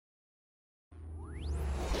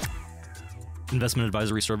Investment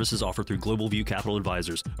advisory services offered through Global View Capital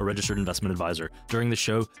Advisors, a registered investment advisor. During the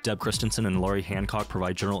show, Deb Christensen and Laurie Hancock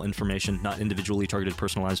provide general information, not individually targeted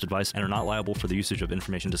personalized advice, and are not liable for the usage of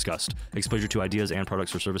information discussed. Exposure to ideas and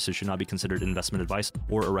products or services should not be considered investment advice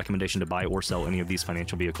or a recommendation to buy or sell any of these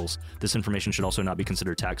financial vehicles. This information should also not be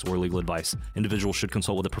considered tax or legal advice. Individuals should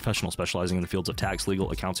consult with a professional specializing in the fields of tax, legal,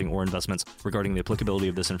 accounting, or investments regarding the applicability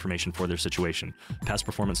of this information for their situation. Past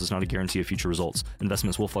performance is not a guarantee of future results.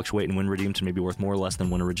 Investments will fluctuate and when redeemed may be worth more or less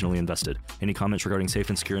than when originally invested. Any comments regarding safe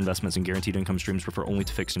and secure investments and guaranteed income streams refer only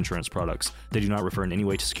to fixed insurance products. They do not refer in any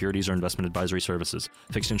way to securities or investment advisory services.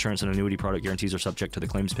 Fixed insurance and annuity product guarantees are subject to the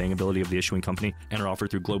claims paying ability of the issuing company and are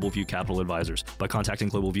offered through Global View Capital Advisors. By contacting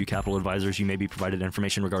Global View Capital Advisors, you may be provided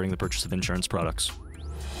information regarding the purchase of insurance products.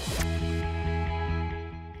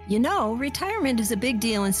 You know, retirement is a big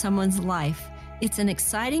deal in someone's life. It's an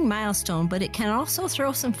exciting milestone, but it can also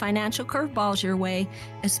throw some financial curveballs your way,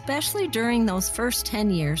 especially during those first 10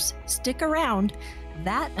 years. Stick around.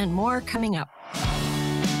 That and more coming up.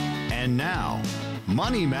 And now,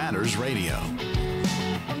 Money Matters Radio.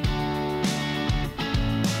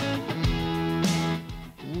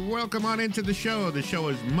 Welcome on into the show. The show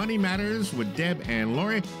is Money Matters with Deb and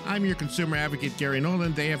Lori. I'm your consumer advocate, Gary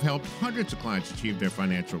Nolan. They have helped hundreds of clients achieve their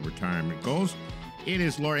financial retirement goals. It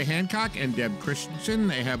is Laurie Hancock and Deb Christensen.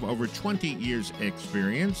 They have over 20 years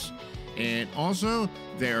experience. And also,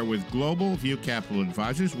 they're with Global View Capital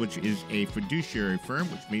Advisors, which is a fiduciary firm,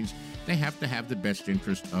 which means they have to have the best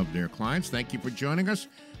interest of their clients. Thank you for joining us.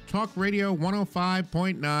 Talk Radio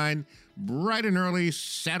 105.9, bright and early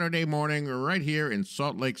Saturday morning, right here in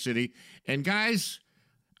Salt Lake City. And guys,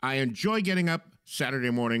 I enjoy getting up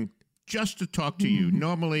Saturday morning just to talk to you.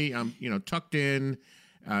 Normally, I'm tucked in.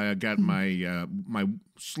 I got my my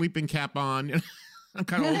sleeping cap on. I'm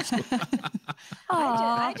kind of old school.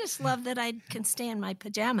 I just love that I can stay in my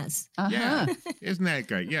pajamas. Yeah, isn't that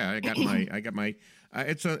great? Yeah, I got my.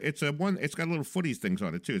 It's got little footies things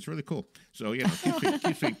on it too. It's really cool. So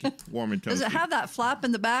keeps me warm and toasty. Does it have that flap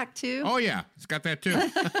in the back too? Oh yeah, it's got that too.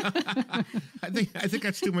 I think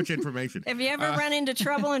that's too much information. Have you ever run into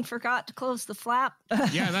trouble and forgot to close the flap?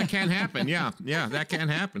 Yeah, that can happen. Yeah, that can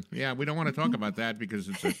happen. Yeah, we don't want to talk about that because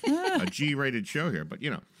it's a G-rated show here. But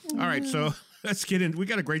all right. So let's get in. We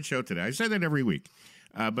got a great show today. I say that every week,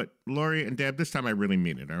 but Lori and Deb, this time I really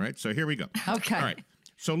mean it. All right. So here we go. Okay. All right.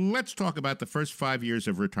 So let's talk about the first 5 years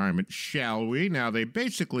of retirement, shall we? Now, they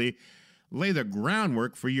basically lay the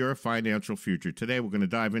groundwork for your financial future. Today, we're going to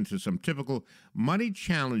dive into some typical money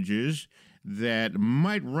challenges that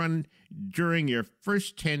might run during your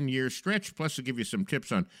first 10-year stretch. Plus, we'll give you some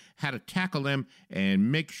tips on how to tackle them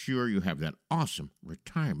and make sure you have that awesome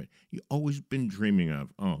retirement you've always been dreaming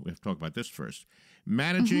of. Oh, we have to talk about this first.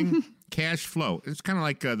 Managing cash flow. It's kind of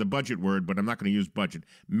like the budget word, but I'm not going to use budget.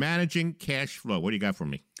 Managing cash flow. What do you got for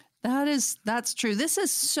me? That's true. This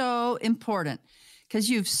is so important because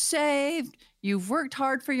you've saved, you've worked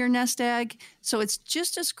hard for your nest egg. So it's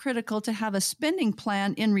just as critical to have a spending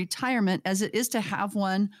plan in retirement as it is to have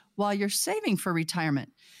one while you're saving for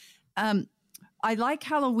retirement. I like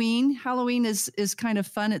Halloween. Halloween is kind of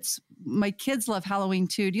fun. My kids love Halloween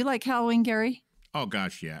too. Do you like Halloween, Gary? Oh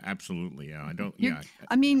gosh, yeah, absolutely. Yeah, I don't.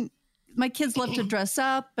 My kids love to dress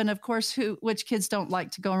up, and of course, which kids don't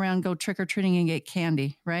like to go around, go trick or treating, and get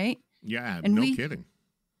candy, right? Yeah, and no kidding.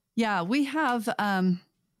 Yeah, we have.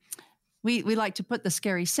 We like to put the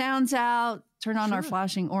scary sounds out, turn on our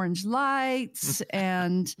flashing orange lights,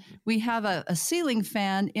 and we have a ceiling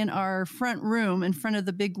fan in our front room in front of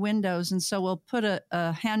the big windows, and so we'll put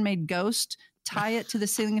a handmade ghost, tie it to the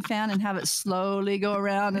ceiling fan, and have it slowly go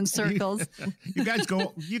around in circles. You guys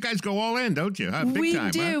go all in, don't you? Huh? Big we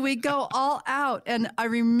time, do. Huh? We go all out. And I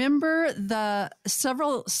remember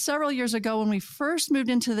several years ago when we first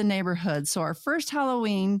moved into the neighborhood. So our first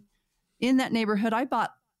Halloween in that neighborhood, I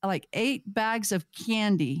bought like 8 bags of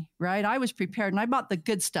candy, right? I was prepared, and I bought the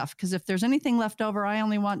good stuff because if there's anything left over, I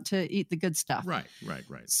only want to eat the good stuff. Right.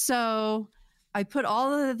 So I put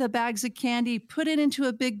all of the bags of candy, put it into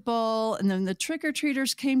a big bowl, and then the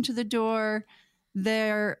trick-or-treaters came to the door.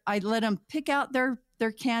 I let them pick out their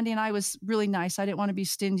candy, and I was really nice. I didn't want to be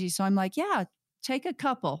stingy. So I'm like, yeah, take a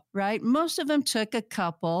couple, right? Most of them took a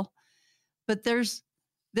couple, but there's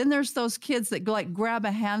those kids that grab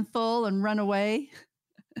a handful and run away.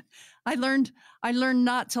 I learned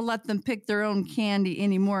not to let them pick their own candy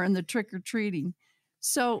anymore in the trick-or-treating.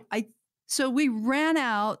 So we ran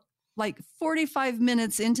out like 45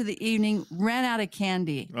 minutes into the evening, ran out of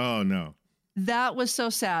candy. Oh, no. That was so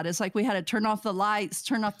sad. It's like we had to turn off the lights,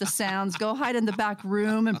 turn off the sounds, go hide in the back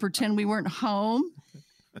room and pretend we weren't home.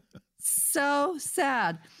 So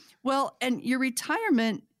sad. Well, and your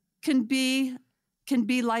retirement can be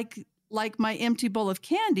like my empty bowl of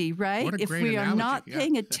candy, right? What a If great we are analogy. not Yeah.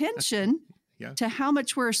 paying attention Yeah. to how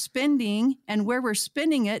much we're spending and where we're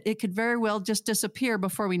spending it, it could very well just disappear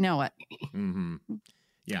before we know it. Mm-hmm.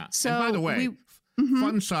 Yeah. So and by the way,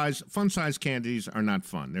 Mhm. fun size candies are not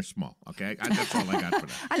fun. They're small. Okay, that's all I got for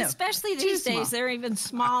that. I know. Especially Too these small. days, they're even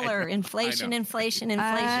smaller. Inflation.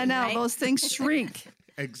 I know Right? those things shrink.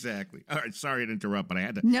 Exactly. All right. Sorry to interrupt, but I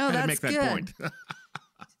had to, No, had to that's make that good. point.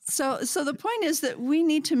 So the point is that we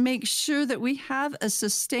need to make sure that we have a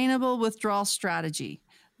sustainable withdrawal strategy.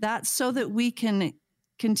 That's so that we can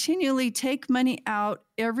continually take money out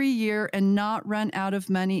every year and not run out of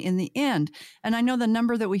money in the end. And I know the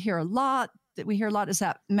number that we hear a lot is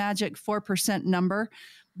that magic 4% number,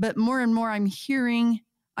 but more and more I'm hearing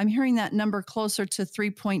that number closer to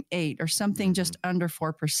 3.8 or something just under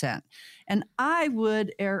 4%. And I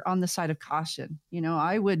would err on the side of caution.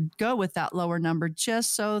 I would go with that lower number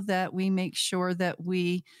just so that we make sure that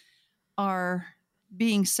we are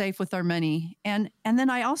being safe with our money. And then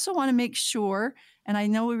I also want to make sure, and I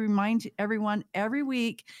know we remind everyone every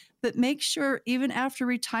week, but make sure even after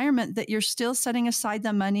retirement that you're still setting aside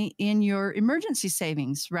the money in your emergency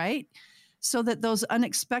savings, right? So that those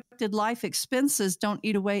unexpected life expenses don't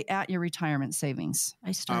eat away at your retirement savings.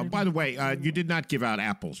 I started. By the way, you did not give out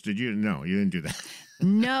apples, did you? No, you didn't do that.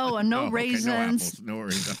 No, and no Oh, okay, raisins. no apples. No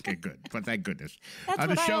raisins. Okay, good. But thank goodness. That's the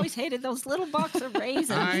what I show- always hated, those little box of raisins.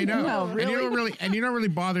 I know. No, And you really? don't really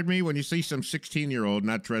bothered me when you see some 16-year-old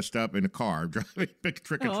not dressed up in a car driving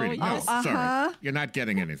trick or treating. Oh, yes. No, sorry, Uh-huh. you're not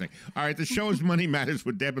getting anything. All right, the show is Money Matters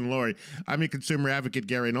with Deb and Lori. I'm your consumer advocate,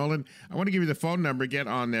 Gary Nolan. I want to give you the phone number. Get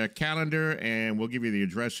on their calendar, and we'll give you the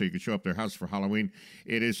address so you can show up their house for Halloween.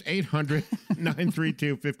 It is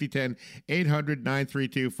 800-932-5010,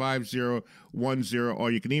 800-932-5010, or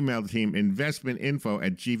you can email the team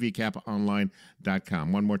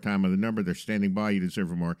investmentinfo@gvcaponline.com. One more time on the number. They're standing by. You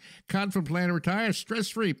deserve more. Confident plan to retire,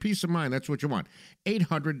 stress-free, peace of mind. That's what you want.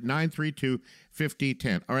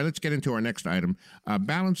 800-932-5010. All right, let's get into our next item.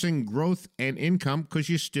 Balancing growth and income, because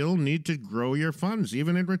you still need to grow your funds,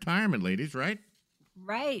 even in retirement, ladies, right?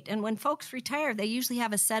 Right. And when folks retire, they usually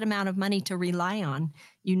have a set amount of money to rely on.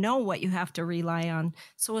 You know what you have to rely on.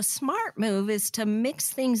 So a smart move is to mix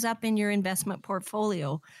things up in your investment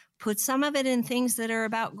portfolio. Put some of it in things that are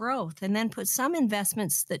about growth, and then put some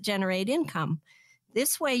investments that generate income.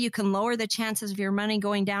 This way you can lower the chances of your money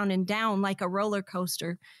going down and down like a roller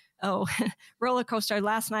coaster. Oh, roller coaster.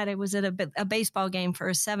 Last night I was at a baseball game for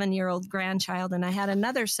a 7-year-old grandchild, and I had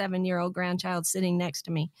another 7-year-old grandchild sitting next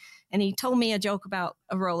to me. And he told me a joke about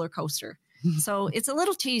a roller coaster. So it's a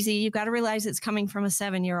little cheesy. You've got to realize it's coming from a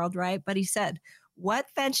 7-year-old, right? But he said, "What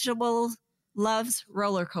vegetable loves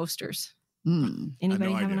roller coasters?"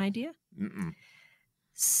 Anybody no have an idea. idea? Mm-mm.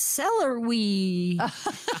 Celery.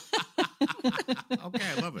 Okay,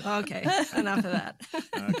 I love it. Okay, enough of that.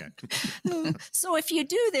 Okay. So if you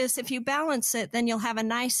do this, if you balance it, then you'll have a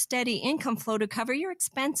nice steady income flow to cover your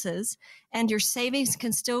expenses, and your savings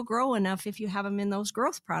can still grow enough if you have them in those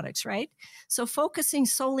growth products, right? So focusing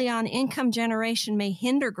solely on income generation may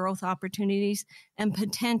hinder growth opportunities and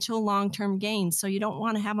potential long-term gains. So you don't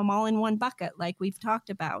want to have them all in one bucket like we've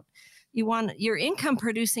talked about. You want your income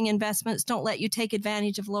producing investments don't let you take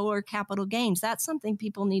advantage of lower capital gains. That's something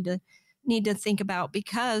people need to think about,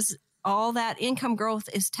 because all that income growth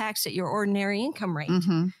is taxed at your ordinary income rate,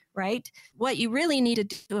 right? What you really need to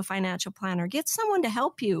do a financial planner, get someone to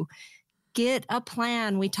help you. Get a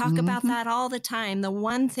plan. We talk about that all the time. The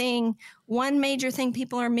one major thing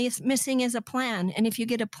people are missing is a plan. And if you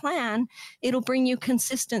get a plan, it'll bring you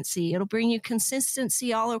consistency. It'll bring you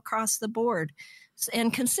consistency all across the board.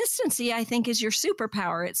 And consistency, I think, is your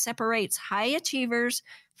superpower. It separates high achievers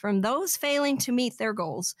from those failing to meet their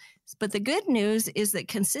goals. But the good news is that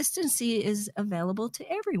consistency is available to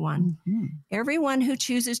everyone, everyone who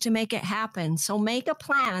chooses to make it happen. So make a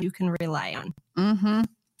plan you can rely on.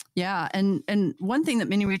 Yeah. And one thing that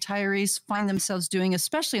many retirees find themselves doing,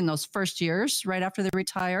 especially in those first years, right after they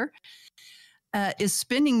retire, is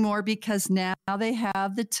spending more, because now they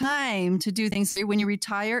have the time to do things. When you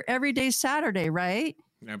retire, every day's Saturday, right?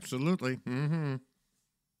 Absolutely. Mm-hmm.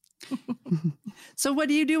 So what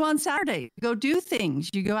do you do on Saturday? You go do things.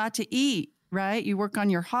 You go out to eat, right? You work on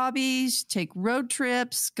your hobbies, take road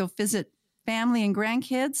trips, go visit family and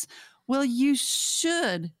grandkids. Well, you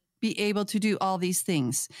should be able to do all these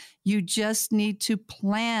things. You just need to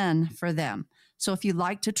plan for them. So if you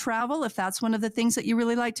like to travel, if that's one of the things that you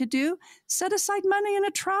really like to do, set aside money in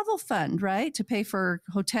a travel fund, right? To pay for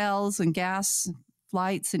hotels and gas,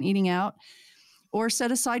 flights and eating out, or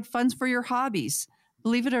set aside funds for your hobbies.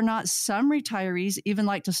 Believe it or not, some retirees even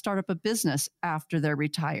like to start up a business after they're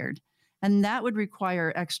retired. And that would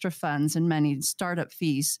require extra funds and money, startup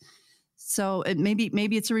fees. So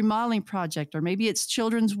maybe it's a remodeling project, or maybe it's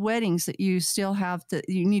children's weddings that you still have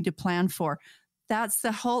you need to plan for. That's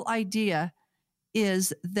the whole idea,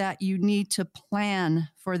 is that you need to plan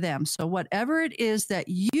for them. So whatever it is that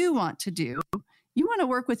you want to do, you want to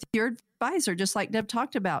work with your advisor, just like Deb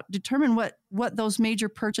talked about. Determine what those major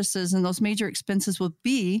purchases and those major expenses will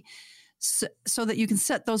be, so that you can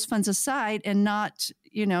set those funds aside and not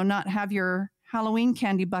have your Halloween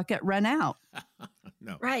candy bucket run out.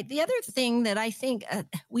 No. Right. The other thing that I think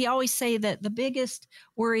we always say that the biggest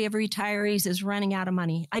worry of retirees is running out of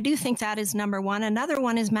money. I do think that is number one. Another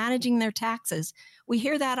one is managing their taxes. We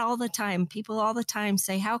hear that all the time. People all the time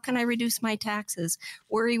say, how can I reduce my taxes?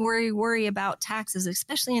 Worry, worry, worry about taxes,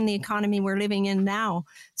 especially in the economy we're living in now.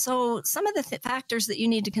 So some of the factors that you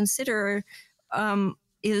need to consider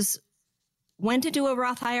is when to do a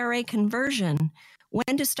Roth IRA conversion,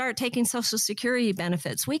 when to start taking Social Security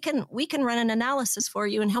benefits. We can run an analysis for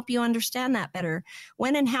you and help you understand that better.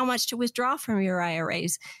 When and how much to withdraw from your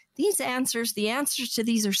IRAs. The answers to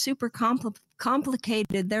these are super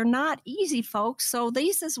complicated. They're not easy, folks. So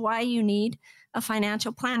this is why you need a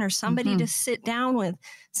financial planner, somebody to sit down with,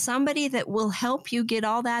 somebody that will help you get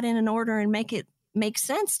all that in an order and make it make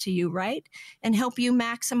sense to you, right? And help you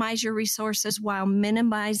maximize your resources while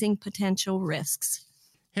minimizing potential risks.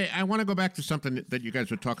 Hey, I want to go back to something that you guys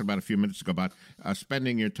were talking about a few minutes ago about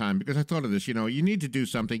spending your time, because I thought of this. You need to do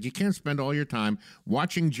something. You can't spend all your time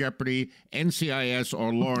watching Jeopardy, NCIS,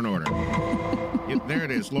 or Law and Order. There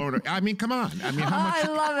it is, Law and Order. I mean, come on. I mean, how much? I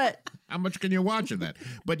love it. How much can you watch of that?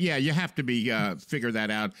 But yeah, you have to figure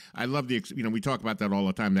that out. I love we talk about that all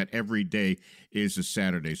the time, that every day is a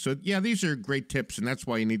Saturday. So yeah, these are great tips, and that's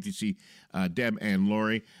why you need to see Deb and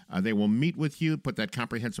Lori. They will meet with you, put that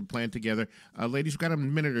comprehensive plan together. Ladies, we've got a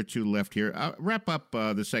minute or two left here. Wrap up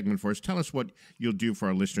the segment for us. Tell us what you'll do for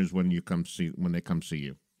our listeners when they come see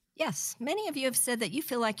you. Yes, many of you have said that you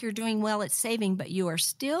feel like you're doing well at saving, but you are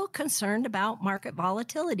still concerned about market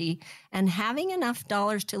volatility and having enough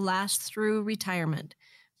dollars to last through retirement.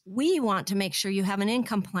 We want to make sure you have an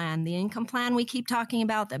income plan, the income plan we keep talking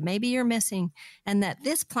about that maybe you're missing, and that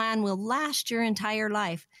this plan will last your entire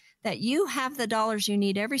life, that you have the dollars you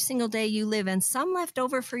need every single day you live and some left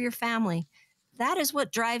over for your family. That is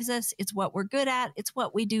what drives us. It's what we're good at. It's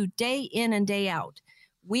what we do day in and day out.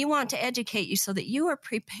 We want to educate you so that you are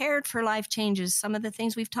prepared for life changes, some of the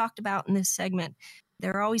things we've talked about in this segment.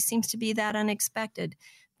 There always seems to be that unexpected.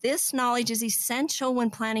 This knowledge is essential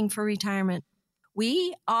when planning for retirement.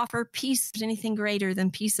 We offer peace. There's anything greater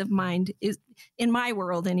than peace of mind, is in my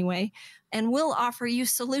world anyway, and we'll offer you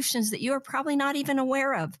solutions that you are probably not even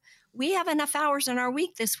aware of. We have enough hours in our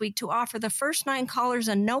week this week to offer the first 9 callers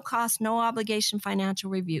a no-cost, no-obligation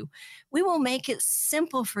financial review. We will make it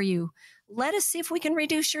simple for you. Let us see if we can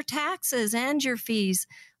reduce your taxes and your fees.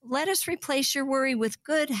 Let us replace your worry with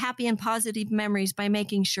good, happy, and positive memories by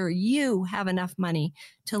making sure you have enough money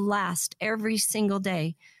to last every single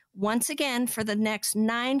day. Once again, for the next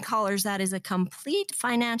 9 callers, that is a complete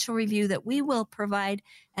financial review that we will provide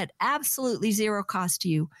at absolutely zero cost to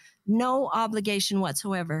you. No obligation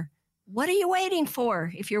whatsoever. What are you waiting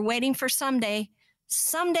for? If you're waiting for someday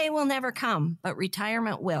will never come, but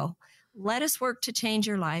retirement will. Let us work to change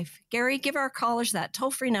your life. Gary, give our callers that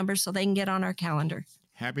toll-free number so they can get on our calendar.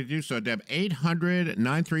 Happy to do so, Deb.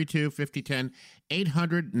 800-932-5010,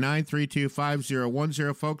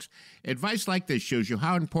 800-932-5010. Folks, advice like this shows you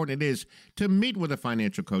how important it is to meet with a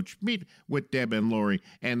financial coach. Meet with Deb and Lori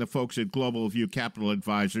and the folks at Global View Capital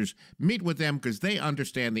Advisors. Meet with them because they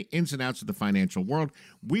understand the ins and outs of the financial world.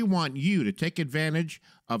 We want you to take advantage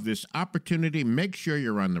of this opportunity. Make sure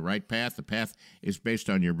you're on the right path. The path is based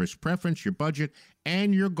on your risk preference, your budget,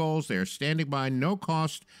 and your goals. They are standing by, no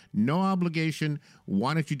cost, no obligation.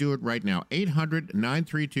 Why don't you do it right now?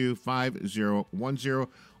 800-932-5010.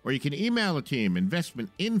 Or you can email the team,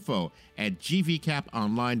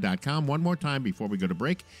 investmentinfo@gvcaponline.com. One more time before we go to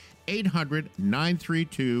break,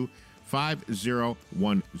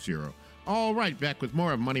 800-932-5010. All right, back with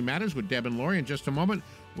more of Money Matters with Deb and Lori in just a moment.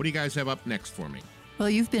 What do you guys have up next for me? Well,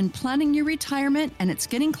 you've been planning your retirement and it's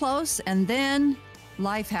getting close, and then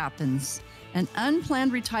life happens. An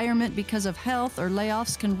unplanned retirement because of health or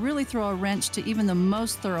layoffs can really throw a wrench to even the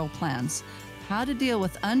most thorough plans. How to deal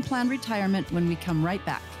with unplanned retirement when we come right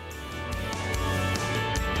back.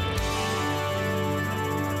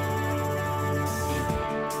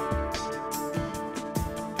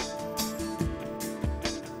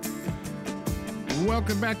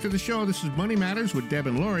 Welcome back to the show. This is Money Matters with Deb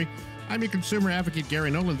and Lori. I'm your consumer advocate,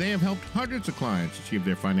 Gary Nolan. They have helped hundreds of clients achieve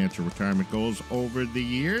their financial retirement goals over the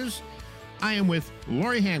years. I am with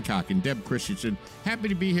Lori Hancock and Deb Christensen. Happy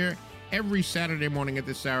to be here every Saturday morning at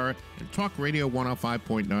this hour and Talk Radio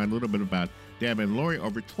 105.9. A little bit about Deb and Lori,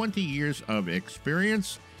 over 20 years of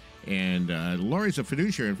experience. And Lori's a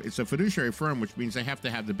fiduciary. It's a fiduciary firm, which means they have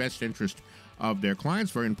to have the best interest of their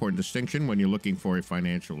clients. Very important distinction when you're looking for a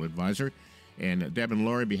financial advisor. And Deb and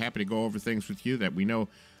Lori be happy to go over things with you that we know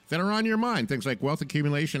that are on your mind. Things like wealth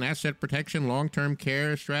accumulation, asset protection, long-term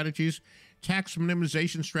care strategies, tax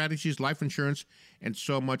minimization strategies, life insurance, and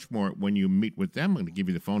so much more when you meet with them. I'm going to give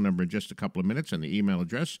you the phone number in just a couple of minutes and the email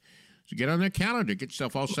address. So get on their calendar, get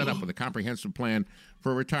yourself all set up with a comprehensive plan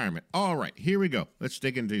for retirement. All right, here we go. Let's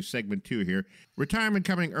dig into segment 2 here. Retirement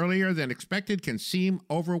coming earlier than expected can seem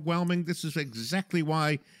overwhelming. This is exactly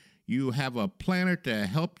why you have a planner to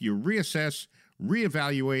help you reassess,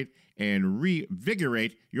 reevaluate, and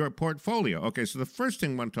revigorate your portfolio. Okay, so the first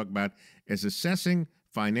thing I want to talk about is assessing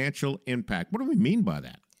financial impact. What do we mean by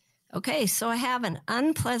that? Okay, so I have an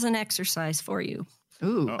unpleasant exercise for you.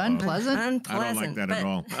 Ooh, unpleasant? Unpleasant. I don't like that at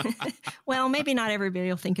all. Well, maybe not everybody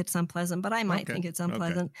will think it's unpleasant, but I might think it's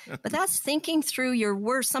unpleasant. But that's thinking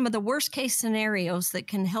through some of the worst case scenarios that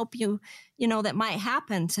can help you, that might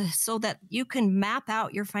happen so that you can map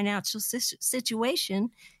out your financial situation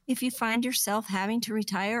if you find yourself having to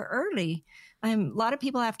retire early. A lot of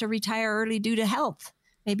people have to retire early due to health.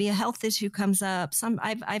 Maybe a health issue comes up.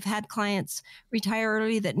 I've had clients retire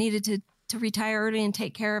early that needed to retire early and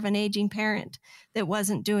take care of an aging parent that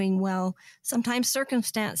wasn't doing well. Sometimes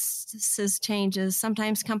circumstances changes.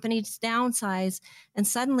 Sometimes companies downsize, and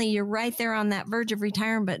suddenly you're right there on that verge of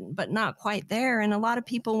retirement, but not quite there. And a lot of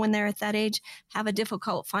people, when they're at that age, have a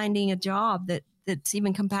difficult finding a job that's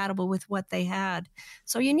even compatible with what they had.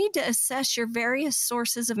 So you need to assess your various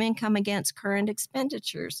sources of income against current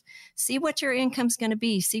expenditures. See what your income's going to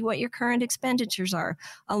be. See what your current expenditures are,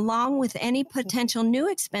 along with any potential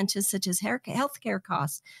new expenses such as healthcare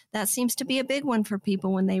costs. That seems to be a big one for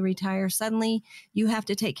people when they retire. Suddenly you have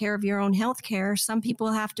to take care of your own healthcare. Some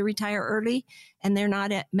people have to retire early and they're not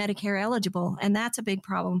Medicare eligible, and that's a big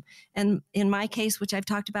problem. And in my case, which I've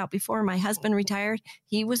talked about before, my husband retired.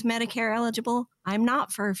 He was Medicare eligible. I'm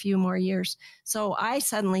not for a few more years. So I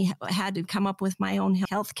suddenly had to come up with my own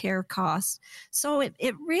health care costs. So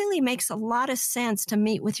it really makes a lot of sense to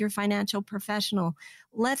meet with your financial professional.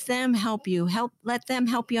 Let them help you. Let them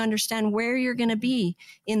help you understand where you're going to be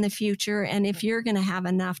in the future and if you're going to have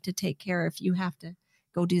enough to take care if you have to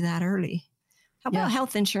go do that early. How about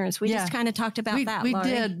health insurance? We just kind of talked about that, We Laurie.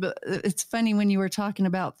 did, but it's funny when you were talking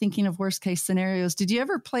about thinking of worst case scenarios. Did you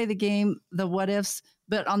ever play the game, the what ifs,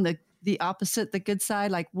 but on the opposite, the good side?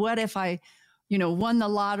 Like, what if I, won the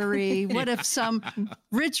lottery? What if some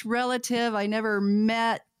rich relative I never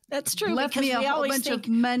met That's true. left me a whole bunch of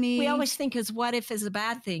money? We always think what if is a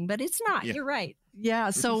bad thing, but it's not. Yeah. You're right. Yeah.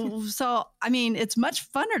 So I mean, it's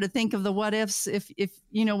much funner to think of the what ifs if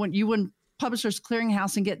when you wouldn't Publishers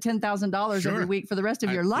Clearinghouse and get $10,000 every week for the rest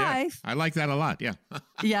of your life. Yeah, I like that a lot. Yeah.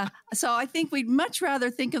 Yeah. So I think we'd much rather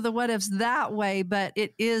think of the what ifs that way, but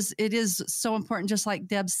it is so important, just like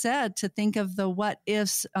Deb said, to think of the what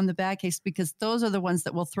ifs on the bad case, because those are the ones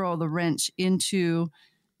that will throw the wrench into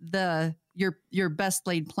your best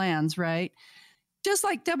laid plans, right? Just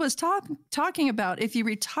like Deb was talking about, if you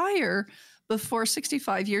retire before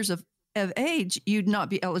 65 years of age, you'd not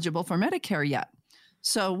be eligible for Medicare yet.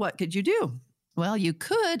 So what could you do? Well, you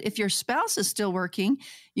could, if your spouse is still working,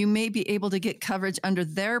 you may be able to get coverage under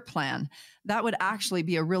their plan. That would actually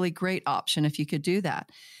be a really great option if you could do that.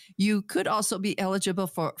 You could also be eligible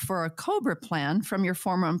for a COBRA plan from your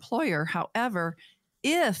former employer. However,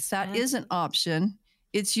 if that is an option,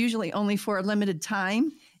 it's usually only for a limited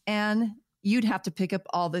time, and you'd have to pick up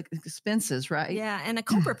all the expenses, right? Yeah, and a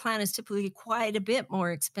COBRA plan is typically quite a bit more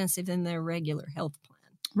expensive than their regular health plan.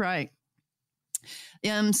 Right.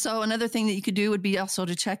 So another thing that you could do would be also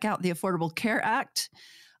to check out the Affordable Care Act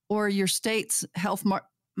or your state's health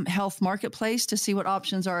marketplace to see what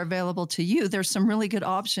options are available to you. There's some really good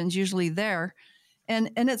options usually there. And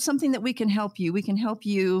it's something that we can help you. We can help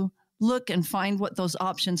you look and find what those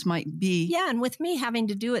options might be. Yeah, and with me having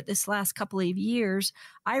to do it this last couple of years,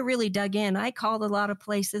 I really dug in. I called a lot of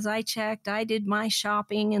places. I checked. I did my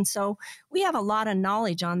shopping. And so we have a lot of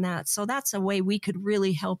knowledge on that. So that's a way we could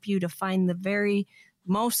really help you to find the very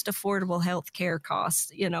most affordable health care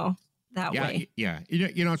costs, that way. Yeah.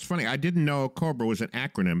 It's funny. I didn't know COBRA was an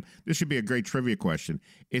acronym. This should be a great trivia question.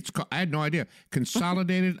 I had no idea.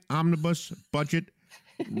 Consolidated Omnibus Budget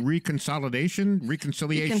Reconciliation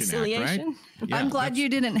Act, right? Yeah, I'm glad you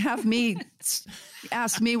didn't have me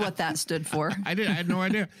ask me what that stood for. I had no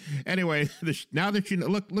idea. Anyway, now that you know,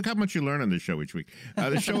 look how much you learn on this show each week.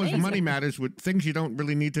 The show is Money Matters with things you don't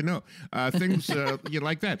really need to know. Things you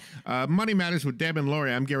like that. Money Matters with Deb and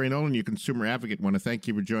Lori. I'm Gary Nolan, your consumer advocate. Want to thank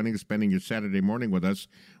you for joining us, spending your Saturday morning with us.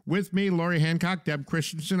 With me, Lori Hancock, Deb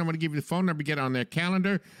Christensen. I'm going to give you the phone number, get on their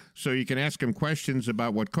calendar, so you can ask them questions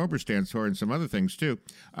about what COBRA stands for and some other things, too.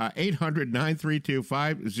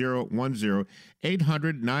 800-932-5010,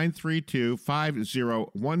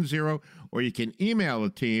 800-932-5010, or you can email the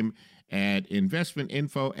team at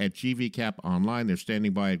investmentinfo@GVCap.online. They're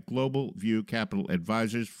standing by at Global View Capital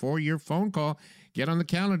Advisors for your phone call. Get on the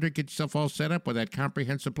calendar, get yourself all set up with that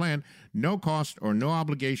comprehensive plan. No cost or no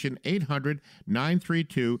obligation.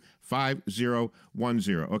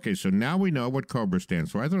 800-932-5010. Okay, so now we know what COBRA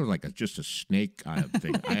stands for. I thought it was like just a snake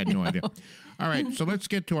thing. I had no idea. All right, so let's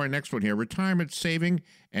get to our next one here. Retirement saving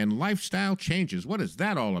and lifestyle changes. What is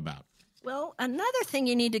that all about? Well, another thing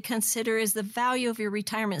you need to consider is the value of your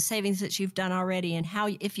retirement savings that you've done already, and how,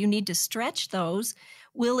 if you need to stretch those,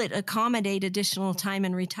 will it accommodate additional time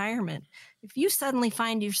in retirement? If you suddenly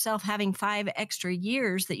find yourself having 5 extra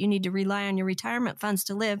years that you need to rely on your retirement funds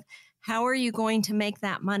to live, how are you going to make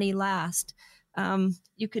that money last?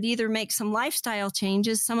 You could either make some lifestyle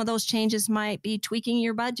changes. Some of those changes might be tweaking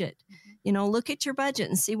your budget. You know, look at your budget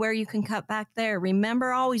and see where you can cut back there.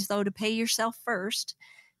 Remember always, though, to pay yourself first.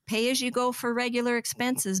 Pay as you go for regular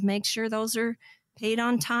expenses. Make sure those are paid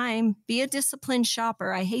on time. Be a disciplined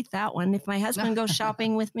shopper. I hate that one. If my husband goes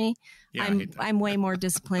shopping with me, I'm way more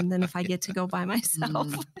disciplined than if I get to go by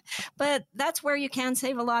myself. But that's where you can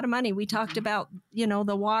save a lot of money. We talked about, you know,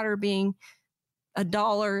 the water being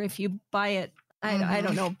 $1 if you buy it. I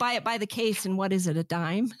don't know. Buy it by the case, and what is it, a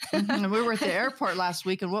dime? And we were at the airport last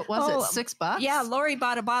week, and what was it, $6? Yeah, Lori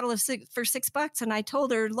bought a bottle of for $6, and I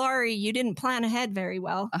told her, Lori, you didn't plan ahead very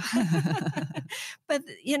well. But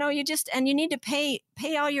you know, you need to pay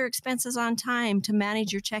all your expenses on time to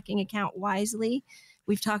manage your checking account wisely.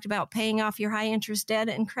 We've talked about paying off your high interest debt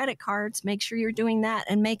and credit cards. Make sure you're doing that,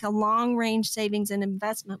 and make a long range savings and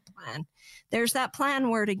investment plan. There's that plan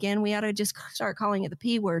word again. We ought to just start calling it the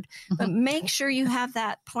P word, but make sure you have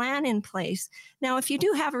that plan in place. Now, if you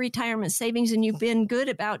do have a retirement savings and you've been good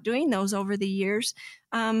about doing those over the years,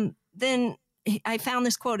 then I found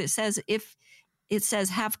this quote. It says,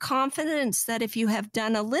 have confidence that if you have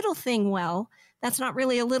done a little thing well, that's not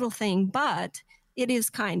really a little thing, but it is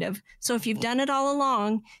kind of. So if you've done it all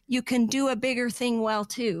along, you can do a bigger thing well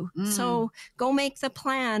too. So go make the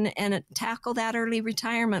plan and tackle that early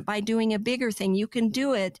retirement by doing a bigger thing. You can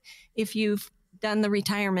do it if you've done the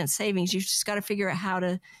retirement savings. You've just got to figure out how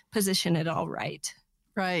to position it all right.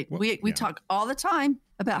 Right. We talk all the time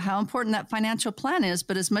about how important that financial plan is,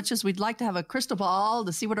 but as much as we'd like to have a crystal ball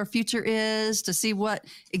to see what our future is, to see what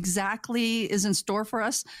exactly is in store for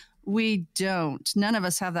us, we don't. None of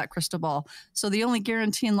us have that crystal ball. So the only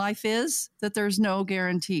guarantee in life is that there's no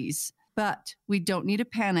guarantees. But we don't need to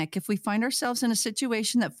panic. If we find ourselves in a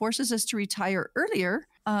situation that forces us to retire earlier,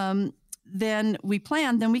 then we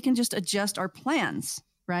can just adjust our plans,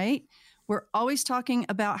 right? We're always talking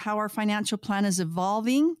about how our financial plan is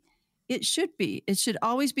evolving. It should be. It should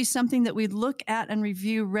always be something that we look at and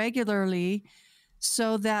review regularly,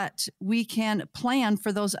 so that we can plan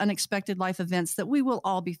for those unexpected life events that we will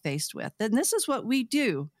all be faced with. And this is what we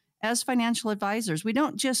do as financial advisors. We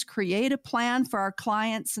don't just create a plan for our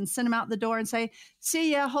clients and send them out the door and say,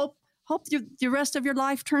 see ya, hope the rest of your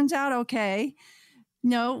life turns out okay.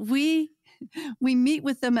 No, we meet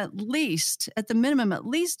with them at the minimum, at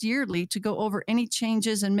least yearly, to go over any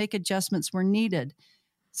changes and make adjustments where needed,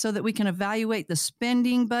 so that we can evaluate the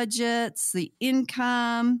spending budgets, the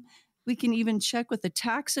income. We can even check with the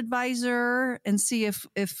tax advisor and see if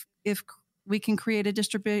we can create a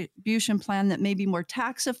distribution plan that may be more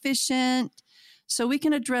tax efficient. So we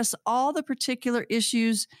can address all the particular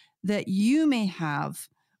issues that you may have,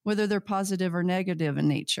 whether they're positive or negative in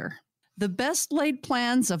nature. The best laid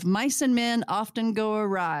plans of mice and men often go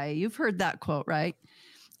awry. You've heard that quote, right?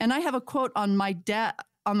 And I have a quote on my desk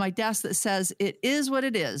that says, it is what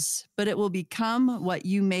it is, but it will become what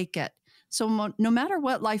you make it. So no matter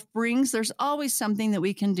what life brings, there's always something that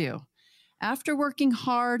we can do. After working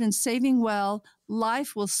hard and saving well,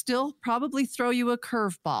 life will still probably throw you a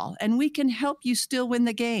curveball, and we can help you still win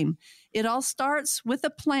the game. It all starts with a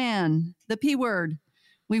plan, the P word.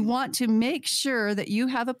 We want to make sure that you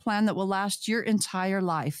have a plan that will last your entire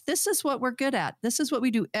life. This is what we're good at. This is what we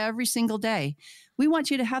do every single day. We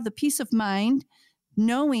want you to have the peace of mind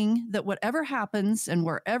knowing that whatever happens and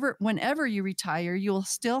whenever you retire, you'll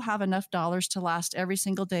still have enough dollars to last every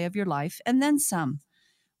single day of your life and then some.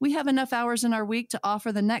 We have enough hours in our week to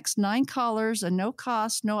offer the next 9 callers a no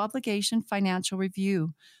cost, no obligation financial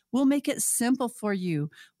review. We'll make it simple for you.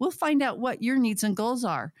 We'll find out what your needs and goals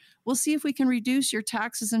are. We'll see if we can reduce your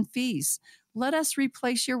taxes and fees. Let us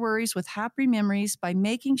replace your worries with happy memories by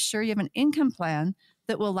making sure you have an income plan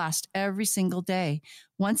that will last every single day.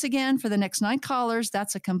 Once again, for the next 9 callers,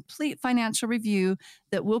 that's a complete financial review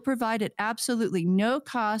that we'll provide at absolutely no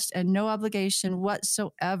cost and no obligation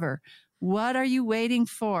whatsoever. What are you waiting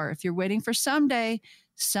for? If you're waiting for someday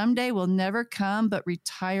will never come, but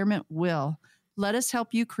retirement will. Let us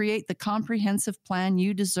help you create the comprehensive plan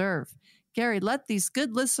you deserve. Gary, let these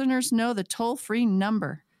good listeners know the toll-free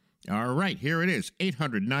number. All right, here it is,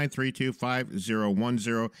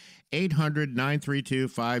 800-932-5010,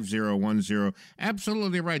 800-932-5010.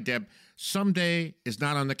 Absolutely right, Deb. Someday is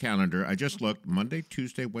not on the calendar. I just looked. Monday,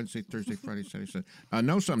 Tuesday, Wednesday, Thursday, Friday, Saturday, Sunday.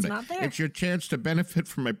 No someday. It's not there. It's your chance to benefit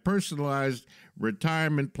from a personalized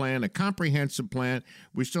retirement plan, a comprehensive plan.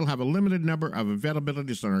 We still have a limited number of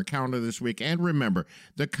availabilities on our calendar this week. And remember,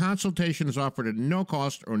 the consultation is offered at no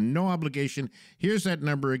cost or no obligation. Here's that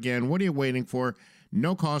number again. What are you waiting for?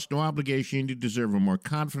 No cost, no obligation. You deserve a more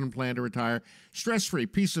confident plan to retire. Stress-free,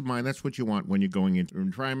 peace of mind. That's what you want when you're going into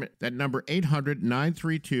retirement. That number,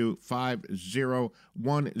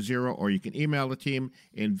 800-932-5010, or you can email the team,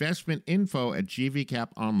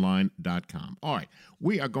 investmentinfo@gvcaponline.com. All right,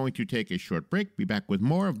 we are going to take a short break. Be back with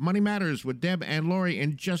more of Money Matters with Deb and Lori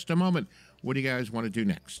in just a moment. What do you guys want to do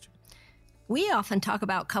next? We often talk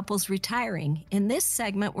about couples retiring. In this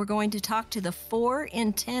segment, we're going to talk to the 4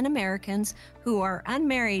 in 10 Americans who are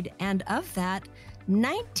unmarried, and of that,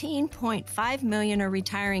 19.5 million are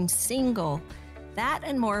retiring single. That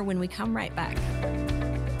and more when we come right back.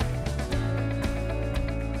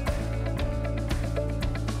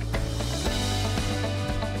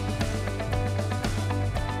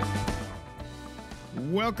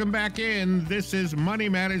 Welcome back in. This is Money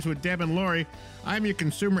Matters with Deb and Lori. I'm your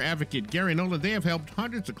consumer advocate, Gary Nolan. They have helped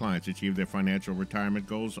hundreds of clients achieve their financial retirement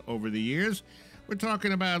goals over the years. We're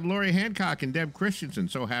talking about Lori Hancock and Deb Christensen.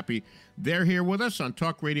 So happy they're here with us on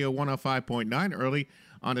Talk Radio 105.9 early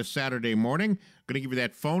on a Saturday morning. Going to give you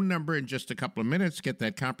that phone number in just a couple of minutes. Get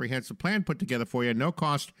that comprehensive plan put together for you. No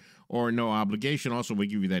cost or no obligation. Also, we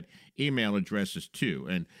give you that email addresses too.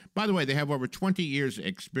 And by the way, they have over 20 years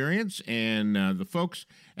experience. And the folks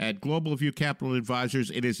at Global View Capital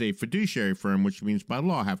Advisors, it is a fiduciary firm, which means by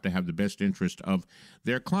law have to have the best interest of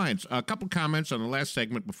their clients. A couple comments on the last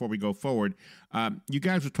segment before we go forward. You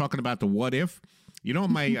guys were talking about the what if. You know,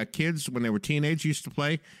 my kids, when they were teenagers, used to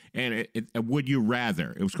play, and Would You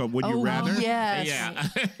Rather. It was called Would You Rather? Yes. Yeah.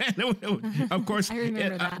 Of course, I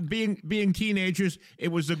remember that. Being teenagers, it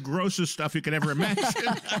was the grossest stuff you could ever imagine.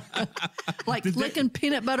 Like flicking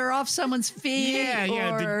peanut butter off someone's feet.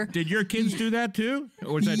 Yeah. Or... Did your kids do that too?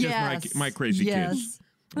 Or was that just my crazy kids?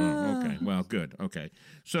 Oh, okay. Well, good. Okay.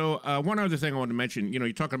 So one other thing I wanted to mention,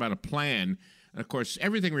 you're talking about a plan. Of course,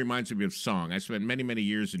 everything reminds me of song. I spent many, many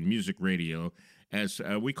years in music radio. As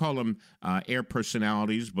we call them air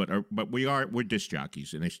personalities, but we're disc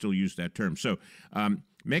jockeys, and they still use that term. So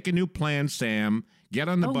make a new plan, Sam. Get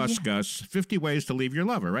on the bus, Gus. 50 ways to leave your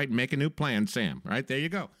lover, right? Make a new plan, Sam. Right? There you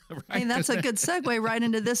go. Right? Hey, that's a good segue right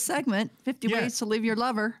into this segment, 50 ways to leave your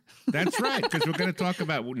lover. That's right, because we're going to talk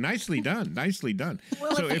about, nicely done.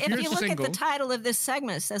 Well, so if you look at the title of this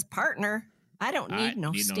segment, it says partner. I don't need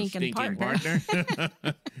no stinking partner.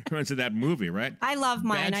 Runs to that movie, right? I love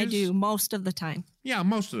mine. Badges? I do most of the time. Yeah,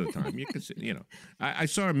 most of the time. You can see, I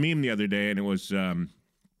saw a meme the other day, and it was the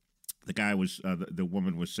guy was the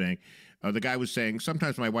woman was saying, the guy was saying,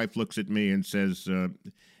 sometimes my wife looks at me and says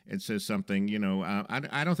something,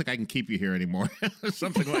 I don't think I can keep you here anymore.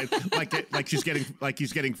 Something like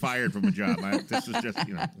he's getting fired from a job. This is just,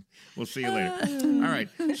 we'll see you later. All right.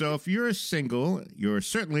 So if you're single, you're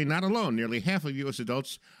certainly not alone. Nearly half of U.S.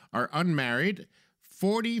 adults are unmarried.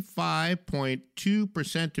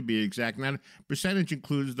 45.2% to be exact. Now, percentage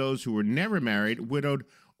includes those who were never married, widowed,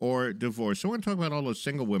 or divorced. So I want to talk about all those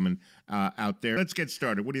single women out there. Let's get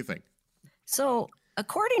started. What do you think? So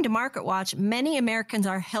according to MarketWatch, many Americans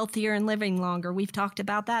are healthier and living longer. We've talked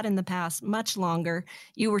about that in the past, much longer.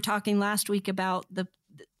 You were talking last week about the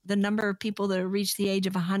number of people that reached the age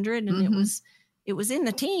of 100, and it was in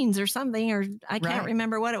the teens or something, or I can't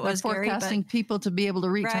remember what it was, Gary. Forecasting people to be able to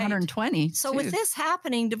reach 120. So with this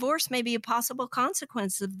happening, divorce may be a possible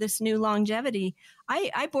consequence of this new longevity.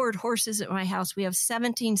 I board horses at my house. We have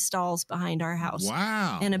 17 stalls behind our house.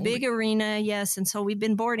 Wow. And a big arena, yes. And so we've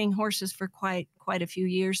been boarding horses for quite quite a few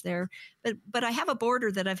years there. But I have a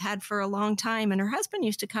boarder that I've had for a long time, and her husband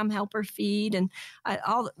used to come help her feed. And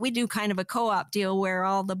we do kind of a co-op deal where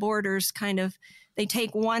all the boarders they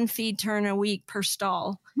take one feed turn a week per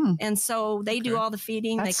stall. And so they do all the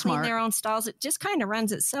feeding. That's they clean smart. their own stalls. It just kind of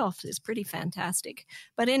runs itself. It's pretty fantastic.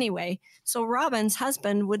 But anyway, so Robin's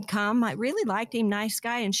husband would come. I really liked him, nice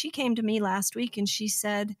guy. And she came to me last week and she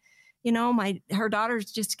said, her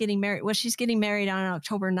daughter's just getting married. Well, she's getting married on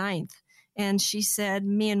October 9th. And she said,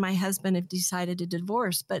 me and my husband have decided to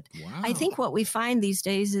divorce. But I think what we find these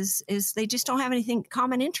days is they just don't have anything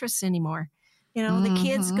common interests anymore. The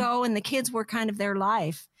kids go, and the kids were kind of their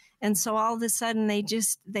life. And so all of a sudden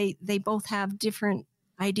they both have different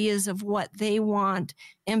ideas of what they want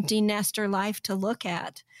empty nester life to look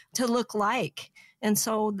like. And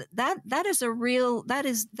so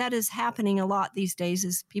that is happening a lot these days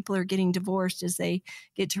as people are getting divorced as they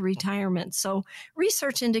get to retirement. So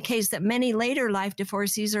research indicates that many later life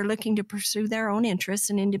divorcees are looking to pursue their own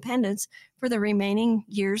interests and independence for the remaining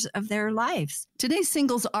years of their lives. Today's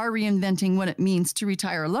singles are reinventing what it means to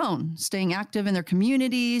retire alone, staying active in their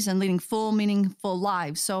communities and leading full, meaningful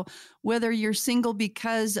lives. So whether you're single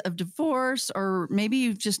because of divorce or maybe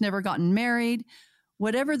you've just never gotten married,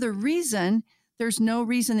 whatever the reason, there's no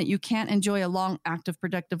reason that you can't enjoy a long, active,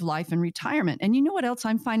 productive life in retirement. And you know what else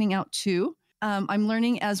I'm finding out too? I'm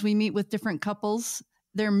learning as we meet with different couples,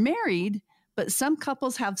 they're married, but some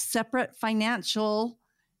couples have separate financial,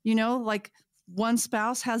 like one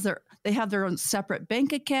spouse they have their own separate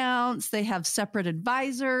bank accounts, they have separate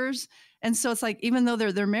advisors. And so it's like, even though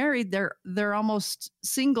they're married, they're almost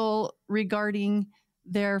single regarding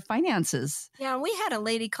their finances. Yeah, we had a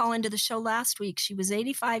lady call into the show last week. She was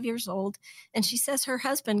 85 years old, and she says her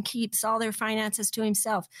husband keeps all their finances to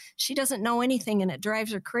himself. She doesn't know anything, and it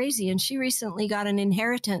drives her crazy. And she recently got an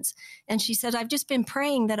inheritance, and she said, I've just been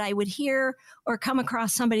praying that I would hear or come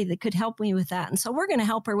across somebody that could help me with that. And so we're going to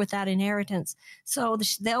help her with that inheritance. So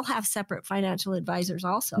they'll have separate financial advisors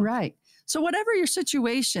also. Right. So whatever your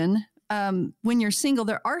situation, when you're single,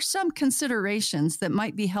 there are some considerations that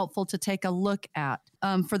might be helpful to take a look at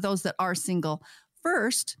for those that are single.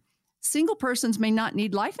 First, single persons may not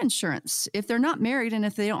need life insurance if they're not married and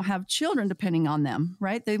if they don't have children depending on them,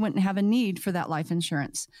 right? They wouldn't have a need for that life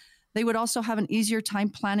insurance. They would also have an easier time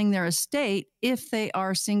planning their estate if they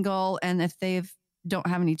are single and if they don't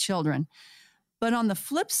have any children. But on the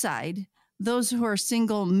flip side, those who are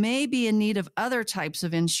single may be in need of other types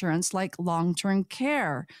of insurance like long-term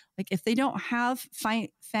care. Like if they don't have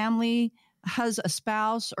family, has a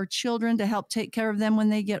spouse or children to help take care of them when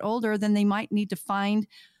they get older, then they might need to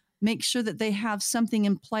make sure that they have something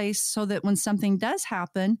in place so that when something does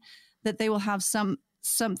happen, that they will have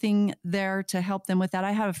something there to help them with that.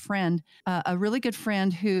 I have a friend, a really good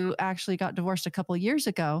friend who actually got divorced a couple of years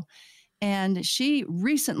ago. And she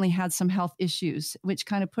recently had some health issues, which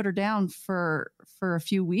kind of put her down for a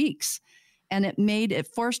few weeks. And it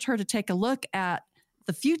forced her to take a look at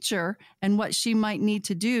the future and what she might need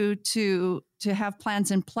to do to have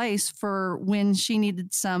plans in place for when she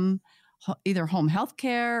needed some either home health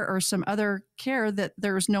care or some other care that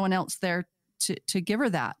there was no one else there to give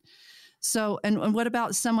her that. So, and what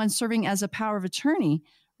about someone serving as a power of attorney,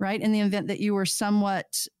 right? In the event that you were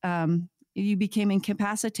somewhat, you became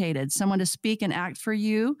incapacitated, someone to speak and act for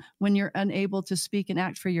you when you're unable to speak and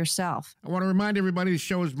act for yourself. I want to remind everybody the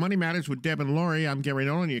show is Money Matters with Deb and Lori. I'm Gary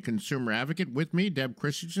Nolan, your consumer advocate. With me, Deb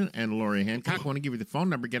Christensen and Lori Hancock. I want to give you the phone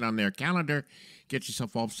number. Get on their calendar. Get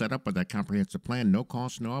yourself all set up with that comprehensive plan. No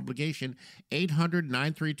cost, no obligation.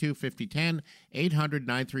 800-932-5010,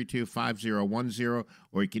 800-932-5010,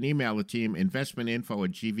 or you can email the team,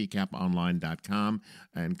 investmentinfo@gvcaponline.com.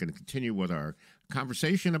 And going to continue with our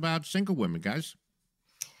conversation about single women, guys.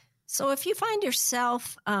 So if you find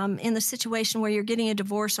yourself in the situation where you're getting a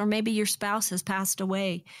divorce or maybe your spouse has passed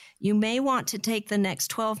away, you may want to take the next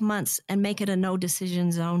 12 months and make it a no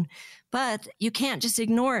decision zone. But you can't just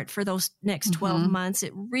ignore it for those next 12 months.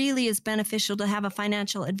 It really is beneficial to have a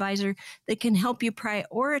financial advisor that can help you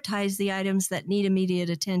prioritize the items that need immediate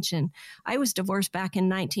attention. I was divorced back in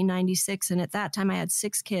 1996, and at that time I had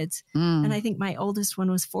 6 kids, and I think my oldest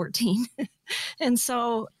one was 14. And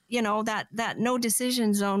so, you know, that no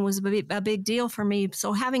decision zone was a big deal for me.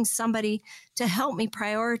 So having somebody to help me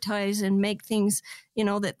prioritize and make things, you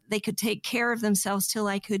know, that they could take care of themselves till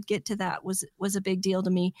I could get to that was a big deal to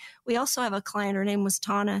me. We also have a client, her name was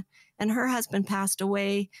Tana, and her husband passed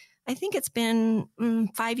away. I think it's been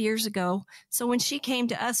 5 years ago. So when she came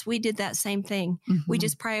to us, we did that same thing. We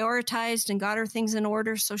just prioritized and got her things in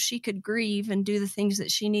order so she could grieve and do the things that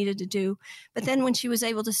she needed to do. But then when she was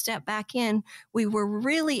able to step back in, we were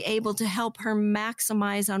really able to help her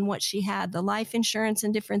maximize on what she had, the life insurance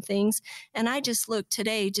and different things. And I just looked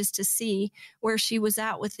today just to see where she was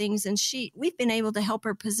at with things. And we've been able to help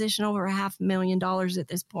her position over $500,000 at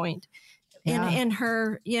this point. In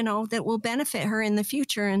her, that will benefit her in the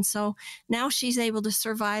future. And so now she's able to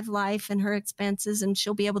survive life and her expenses, and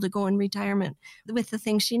she'll be able to go in retirement with the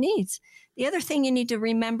things she needs. The other thing you need to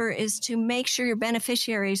remember is to make sure your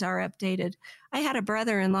beneficiaries are updated. I had a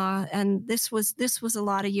brother-in-law, and this was a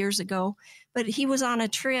lot of years ago, but he was on a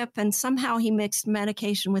trip and somehow he mixed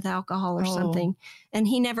medication with alcohol or something, and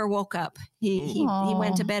he never woke up. He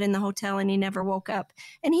went to bed in the hotel and he never woke up.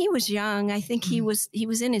 And he was young. I think he was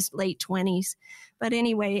in his late 20s. But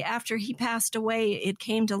anyway, after he passed away, it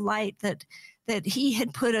came to light that he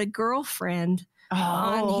had put a girlfriend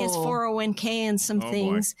on his 401k and some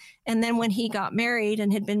things. Boy. And then when he got married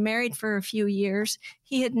and had been married for a few years,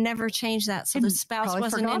 he had never changed that. So the spouse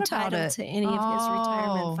wasn't entitled to any of his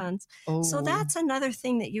retirement funds. So that's another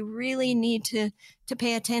thing that you really need to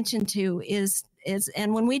pay attention to is,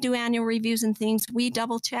 and when we do annual reviews and things, we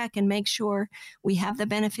double check and make sure we have the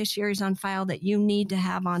beneficiaries on file that you need to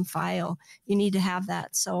have on file. You need to have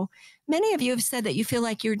that. So many of you have said that you feel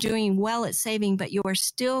like you're doing well at saving, but you are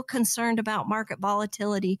still concerned about market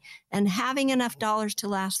volatility and having enough dollars to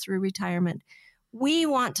last through retirement. We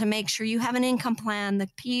want to make sure you have an income plan, the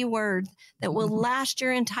P word, that will last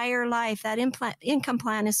your entire life. That income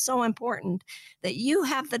plan is so important that you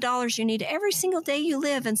have the dollars you need every single day you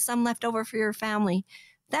live and some left over for your family.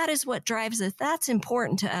 That is what drives us. That's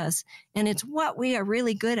important to us. And it's what we are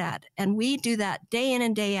really good at. And we do that day in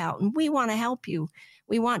and day out. And we want to help you.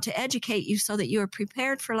 We want to educate you so that you are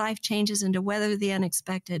prepared for life changes and to weather the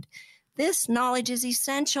unexpected. This knowledge is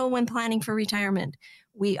essential when planning for retirement.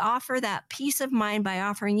 We offer that peace of mind by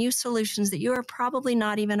offering you solutions that you are probably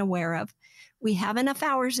not even aware of. We have enough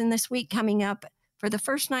hours in this week coming up. For the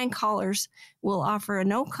first 9 callers, we'll offer a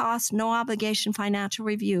no-cost, no-obligation financial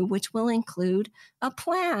review, which will include a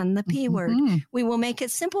plan, the P word. We will make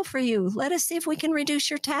it simple for you. Let us see if we can reduce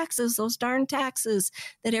your taxes, those darn taxes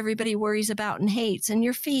that everybody worries about and hates, and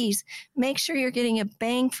your fees. Make sure you're getting a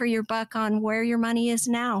bang for your buck on where your money is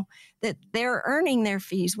now, that they're earning their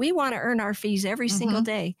fees. We want to earn our fees every single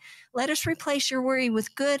day. Let us replace your worry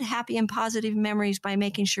with good, happy, and positive memories by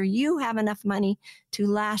making sure you have enough money to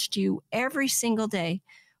last you every single day.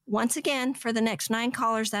 Once again, for the next 9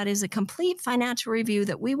 callers, that is a complete financial review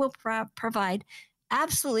that we will provide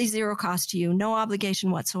absolutely zero cost to you, no obligation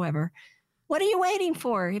whatsoever. What are you waiting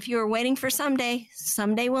for? If you are waiting for someday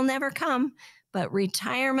will never come, but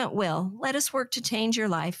retirement will. Let us work to change your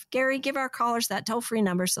life. Gary, give our callers that toll-free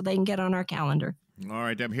number so they can get on our calendar. All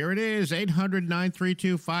right, Deb, here it is,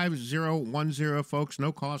 800-932-5010, folks.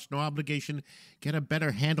 No cost, no obligation. Get a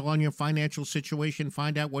better handle on your financial situation.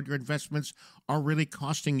 Find out what your investments are really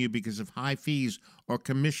costing you because of high fees or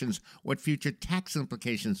commissions, what future tax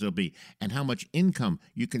implications there'll be, and how much income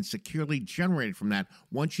you can securely generate from that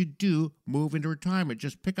once you do move into retirement.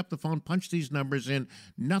 Just pick up the phone, punch these numbers in.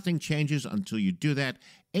 Nothing changes until you do that.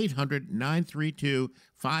 800-932-5010,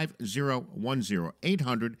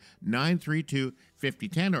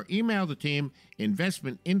 800-932-5010, or email the team,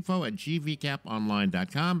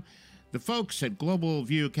 investmentinfo@gvcaponline.com. The folks at Global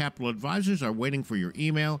View Capital Advisors are waiting for your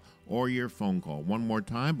email or your phone call. One more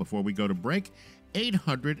time before we go to break,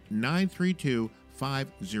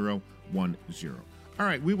 800-932-5010. All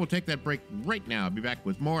right, we will take that break right now. I'll be back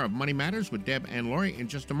with more of Money Matters with Deb and Lori in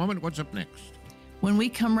just a moment. What's up next? When we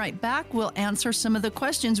come right back, we'll answer some of the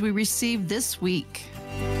questions we received this week.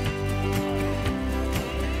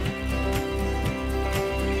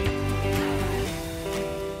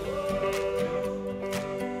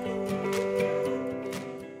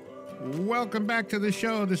 Welcome back to the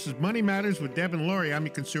show. This is Money Matters with Deb and Lori. I'm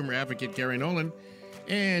your consumer advocate, Gary Nolan.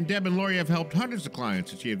 And Deb and Lori have helped hundreds of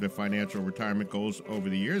clients achieve their financial retirement goals over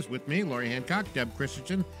the years. With me, Lori Hancock, Deb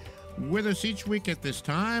Christensen, with us each week at this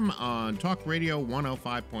time on Talk Radio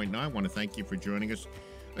 105.9. I want to thank you for joining us.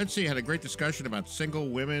 Let's see, I had a great discussion about single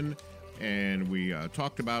women, and we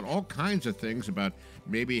talked about all kinds of things about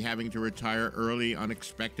maybe having to retire early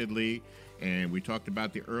unexpectedly, and we talked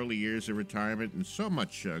about the early years of retirement and so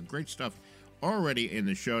much great stuff already in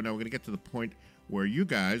the show. Now we're going to get to the point where you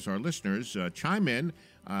guys, our listeners, chime in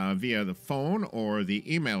via the phone or the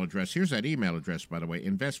email address. Here's that email address, by the way,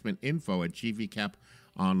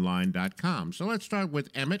 investmentinfo@gvcaponline.com. So let's start with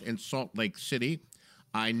Emmett in Salt Lake City.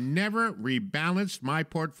 I never rebalanced my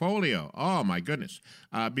portfolio. Oh, my goodness.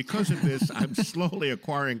 Because of this, I'm slowly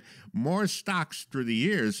acquiring more stocks through the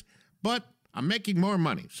years, but I'm making more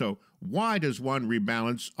money. So why does one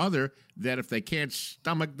rebalance other than if they can't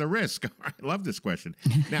stomach the risk? I love this question.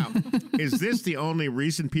 Now, is this the only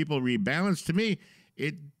reason people rebalance? To me,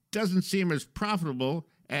 it doesn't seem as profitable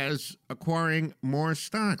as acquiring more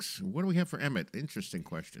stocks. What do we have for Emmett? Interesting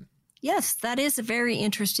question. Yes, that is a very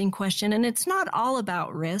interesting question, and it's not all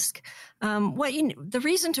about risk. The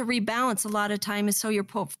reason to rebalance a lot of time is so your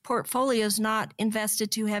portfolio is not invested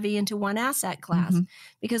too heavy into one asset class. Mm-hmm.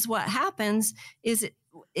 Because what happens is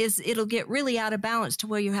it'll get really out of balance to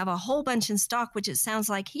where you have a whole bunch in stock, which it sounds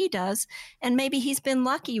like he does, and maybe he's been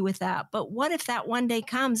lucky with that. But what if that one day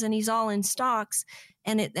comes and he's all in stocks,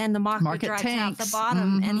 and the market drives out the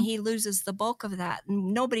bottom, mm-hmm. and he loses the bulk of that?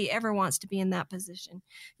 And nobody ever wants to be in that position.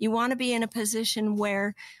 You want to be in a position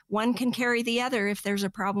where one can carry the other if there's a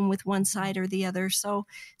problem with one side or the other. So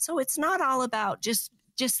it's not all about just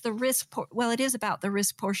the risk. Well, it is about the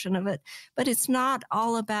risk portion of it, but it's not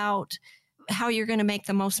all about how you're going to make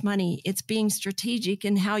the most money. It's being strategic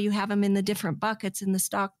in how you have them in the different buckets, in the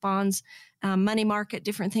stock, bonds, money market,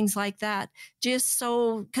 different things like that. Just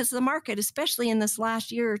so, because the market, especially in this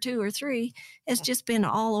last year or two or three, has just been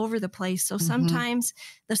all over the place. So sometimes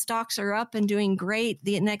the stocks are up and doing great.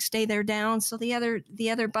 The next day they're down. So the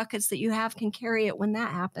other buckets that you have can carry it when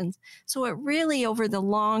that happens. So it really, over the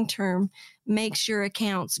long term, makes your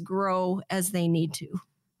accounts grow as they need to.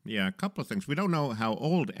 Yeah, a couple of things. We don't know how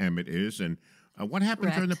old Emmett is, and what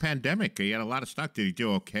happened during the pandemic? He had a lot of stock. Did he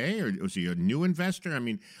do okay, or was he a new investor? I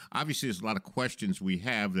mean, obviously, there's a lot of questions we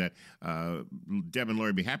have that Deb and Lori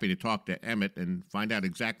would be happy to talk to Emmett and find out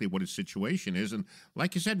exactly what his situation is. And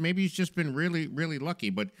like you said, maybe he's just been really, really lucky.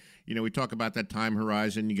 But, you know, we talk about that time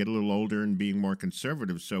horizon. You get a little older and being more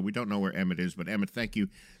conservative. So we don't know where Emmett is. But, Emmett, thank you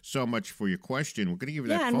so much for your question. We're going to give you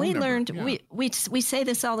that phone number. Yeah, and we learned, we say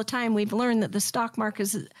this all the time. We've learned that the stock market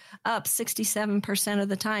is up 67% of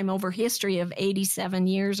the time over history of 87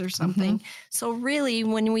 years or something. Mm-hmm. So really,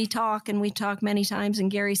 when we talk, and we talk many times,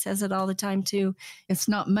 and Gary says it all the time too, it's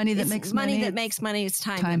not money that makes money. Money that makes money. It's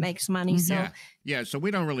time that makes money. Mm-hmm. So yeah. So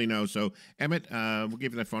we don't really know. So Emmett, we'll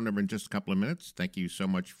give you that phone number in just a couple of minutes. Thank you so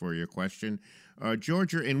much for your question.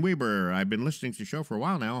 Georgia in Weber, I've been listening to the show for a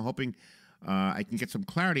while now, hoping I can get some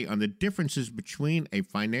clarity on the differences between a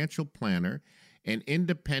financial planner, an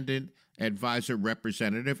independent advisor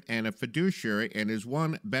representative, and a fiduciary, and is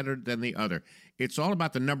one better than the other? It's all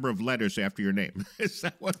about the number of letters after your name. Is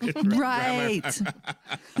that what it is? Right.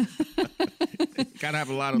 Got to have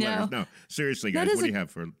a lot of letters. No, seriously, guys, what do you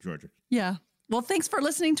have for Georgia? Yeah. Well, thanks for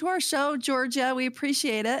listening to our show, Georgia. We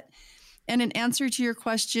appreciate it. And in answer to your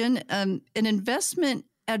question, an investment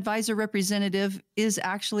advisor representative is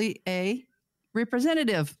actually a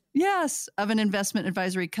representative, yes, of an investment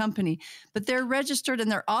advisory company, but they're registered and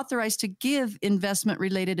they're authorized to give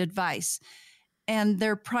investment-related advice. And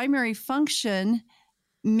their primary function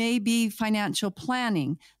may be financial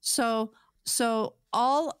planning. So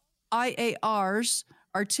all IARs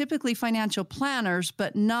are typically financial planners,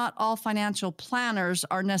 but not all financial planners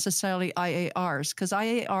are necessarily IARs, because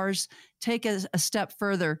IARs take a step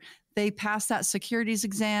further. They pass that securities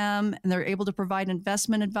exam, and they're able to provide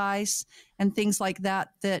investment advice and things like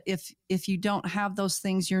that. That if you don't have those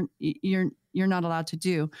things, you're not allowed to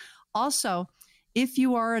do. Also, if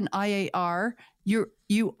you are an IAR, you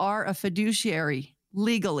are a fiduciary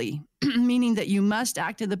legally, meaning that you must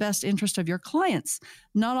act in the best interest of your clients.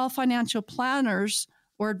 Not all financial planners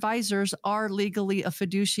or advisors are legally a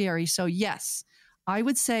fiduciary. So yes, I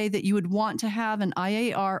would say that you would want to have an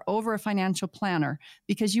IAR over a financial planner,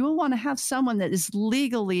 because you will want to have someone that is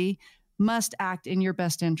legally must act in your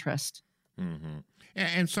best interest. Mm-hmm.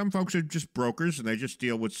 And some folks are just brokers and they just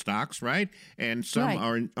deal with stocks, right? And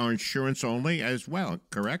some are insurance only as well,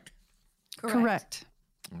 correct? Correct.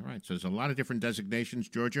 All right. So there's a lot of different designations,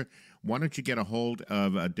 Georgia. Why don't you get a hold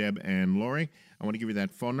of Deb and Lori? I want to give you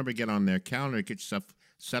that phone number. Get on their calendar. Get yourself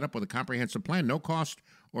set up with a comprehensive plan. No cost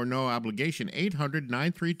or no obligation.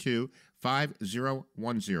 800-932-5010.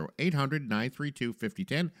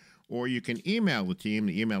 800-932-5010. Or you can email the team.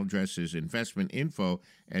 The email address is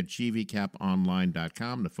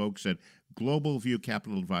investmentinfo@gvcaponline.com. The folks at Global View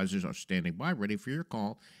Capital Advisors are standing by, ready for your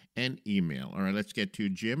call and email. All right, let's get to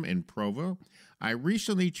Jim in Provo. I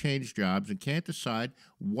recently changed jobs and can't decide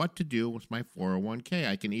what to do with my 401k.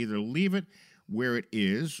 I can either leave it where it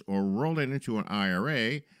is or roll it into an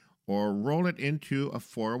IRA or roll it into a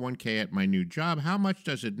 401k at my new job. How much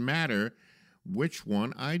does it matter which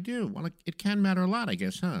one I do? Well, it can matter a lot, I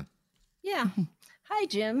guess, huh? Yeah. Hi,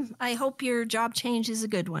 Jim. I hope your job change is a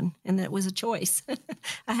good one and that it was a choice,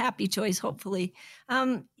 a happy choice, hopefully.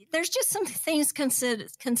 There's just some things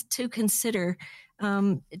to consider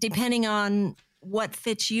depending on what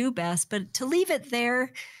fits you best. But to leave it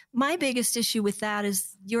there, my biggest issue with that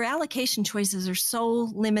is your allocation choices are so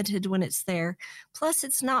limited when it's there. Plus,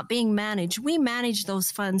 it's not being managed. We manage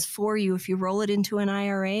those funds for you. If you roll it into an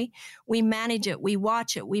IRA, we manage it, we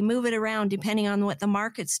watch it, we move it around depending on what the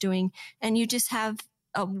market's doing. And you just have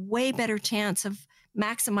a way better chance of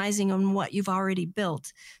maximizing on what you've already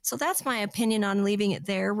built. So that's my opinion on leaving it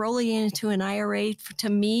there. Rolling it into an IRA, to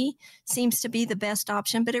me, seems to be the best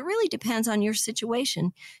option, but it really depends on your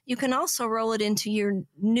situation. You can also roll it into your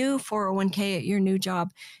new 401k at your new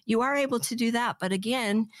job. You are able to do that, but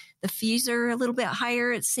again, the fees are a little bit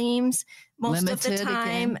higher, it seems. Most of the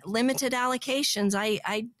time, limited allocations.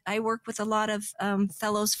 I work with a lot of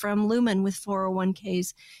fellows from Lumen with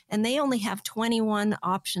 401ks, and they only have 21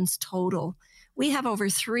 options total. We have over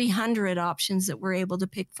 300 options that we're able to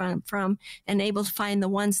pick from and able to find the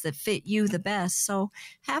ones that fit you the best. So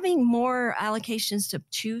having more allocations to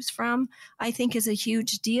choose from, I think, is a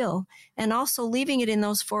huge deal. And also leaving it in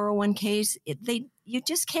those 401ks, you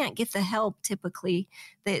just can't get the help typically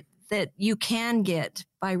that you can get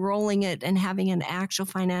by rolling it and having an actual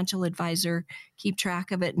financial advisor keep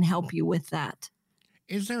track of it and help you with that.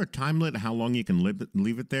 Is there a time limit how long you can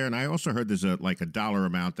leave it there? And I also heard there's a dollar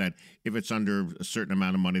amount that if it's under a certain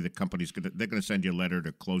amount of money, the company's they're going to send you a letter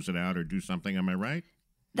to close it out or do something. Am I right?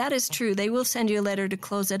 That is true. They will send you a letter to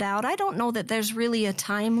close it out. I don't know that there's really a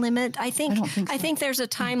time limit. I think there's a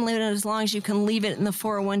time limit as long as you can leave it in the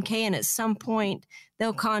 401k, and at some point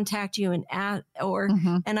they'll contact you and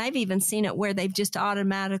and I've even seen it where they've just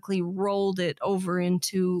automatically rolled it over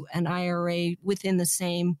into an IRA within the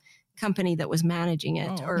same company that was managing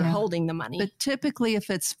it holding the money. But typically, if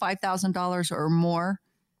it's $5,000 or more,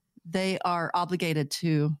 they are obligated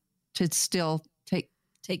to still take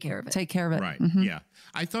care of it. Take care of it. Right. Mm-hmm. Yeah.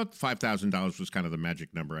 I thought $5,000 was kind of the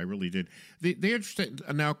magic number. I really did. The interesting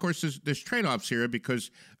now, of course, there's trade-offs here because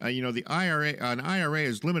the IRA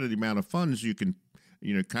is limited amount of funds you can.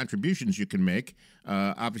 Contributions you can make.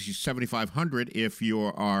 Obviously, $7,500 if you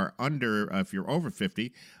are if you're over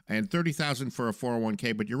 50, and $30,000 for a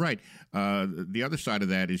 401k. But you're right. The other side of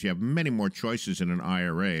that is you have many more choices in an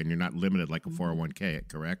IRA, and you're not limited like a 401k.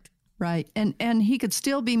 Correct? Right, and he could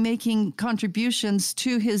still be making contributions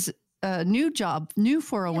to his new job, new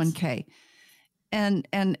 401k. Yes.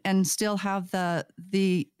 And still have and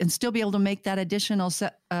still be able to make that additional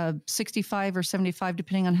 65 or 75,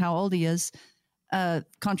 depending on how old he is,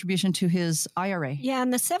 contribution to his IRA. Yeah,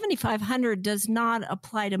 and the $7,500 does not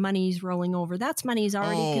apply to money he's rolling over. That's money he's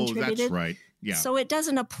already contributed. That's right. Yeah. So it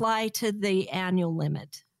doesn't apply to the annual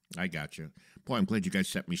limit. I got you. Boy, I'm glad you guys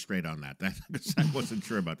set me straight on that. Because I wasn't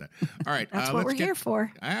sure about that. All right. That's what we're here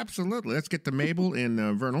for. Absolutely. Let's get to Mabel in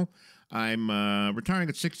Vernal. I'm retiring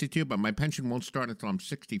at 62, but my pension won't start until I'm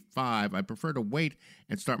 65. I prefer to wait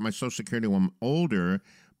and start my Social Security when I'm older.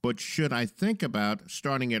 But should I think about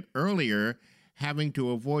starting it earlier, having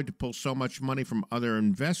to avoid to pull so much money from other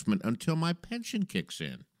investment until my pension kicks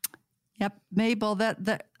in? Yep, Mabel,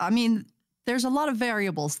 there's a lot of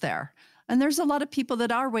variables there. And there's a lot of people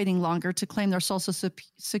that are waiting longer to claim their Social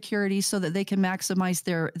Security so that they can maximize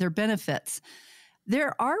their benefits.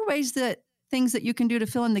 There are things that you can do to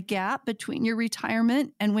fill in the gap between your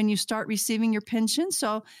retirement and when you start receiving your pension.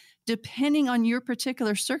 So depending on your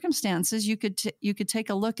particular circumstances, you could take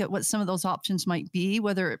a look at what some of those options might be,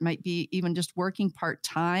 whether it might be even just working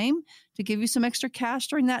part-time to give you some extra cash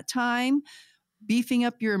during that time, beefing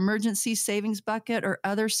up your emergency savings bucket or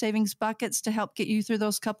other savings buckets to help get you through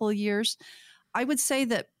those couple of years. I would say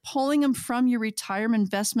that pulling them from your retirement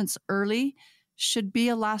investments early should be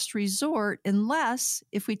a last resort, unless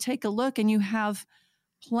if we take a look and you have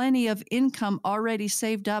plenty of income already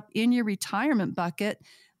saved up in your retirement bucket,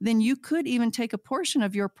 then you could even take a portion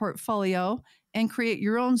of your portfolio and create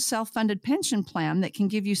your own self-funded pension plan that can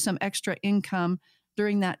give you some extra income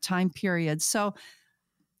during that time period. So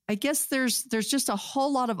I guess there's just a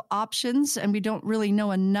whole lot of options, and we don't really know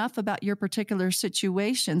enough about your particular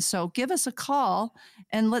situation. So give us a call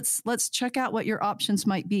and let's check out what your options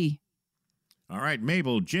might be. All right,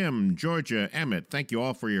 Mabel, Jim, Georgia, Emmett, thank you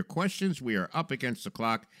all for your questions. We are up against the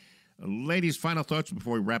clock. Ladies, final thoughts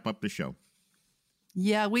before we wrap up the show.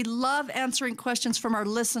 Yeah, we love answering questions from our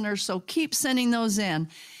listeners, so keep sending those in.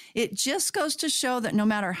 It just goes to show that no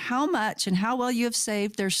matter how much and how well you have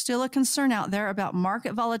saved, there's still a concern out there about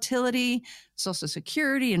market volatility, Social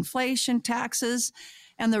Security, inflation, taxes,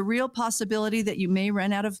 and the real possibility that you may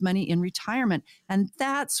run out of money in retirement. And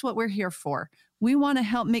that's what we're here for. We want to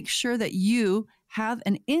help make sure that you have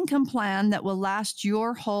an income plan that will last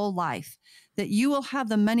your whole life, that you will have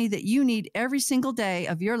the money that you need every single day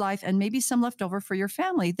of your life and maybe some left over for your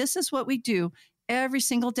family. This is what we do every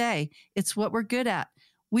single day. It's what we're good at.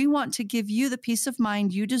 We want to give you the peace of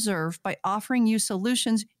mind you deserve by offering you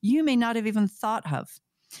solutions you may not have even thought of.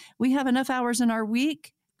 We have enough hours in our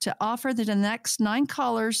week to offer the next 9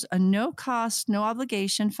 callers a no-cost,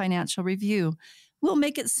 no-obligation financial review. We'll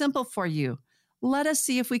make it simple for you. Let us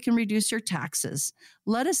see if we can reduce your taxes.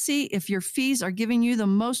 Let us see if your fees are giving you the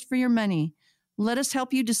most for your money. Let us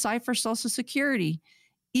help you decipher Social Security.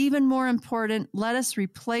 Even more important, let us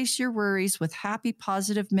replace your worries with happy,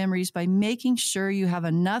 positive memories by making sure you have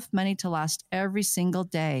enough money to last every single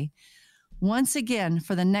day. Once again,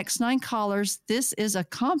 for the next 9 callers, this is a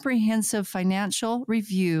comprehensive financial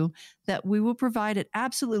review that we will provide at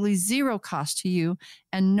absolutely zero cost to you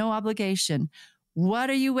and no obligation. What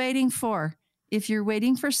are you waiting for? If you're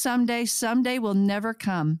waiting for someday will never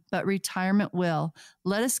come, but retirement will.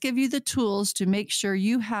 Let us give you the tools to make sure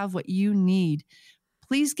you have what you need.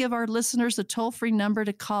 Please give our listeners a toll-free number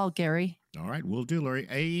to call, Gary. All right, we'll do, Lori.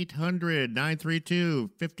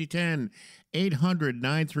 800-932-5010.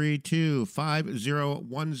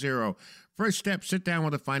 800-932-5010. First step, sit down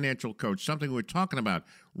with a financial coach. Something we're talking about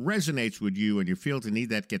resonates with you and you feel the need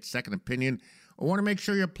that get second opinion, or want to make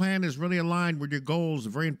sure your plan is really aligned with your goals, a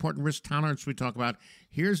very important risk tolerance we talk about.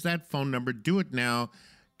 Here's that phone number. Do it now.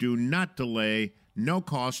 Do not delay. No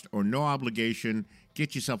cost or no obligation.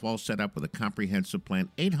 Get yourself all set up with a comprehensive plan.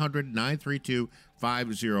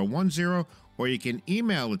 800-932-5010, or you can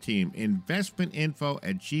email the team,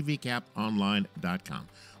 investmentinfo@gvcaponline.com.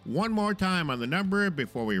 One more time on the number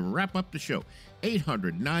before we wrap up the show.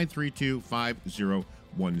 800-932-5010.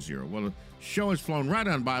 Well, the show has flown right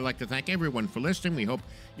on by. I'd like to thank everyone for listening. We hope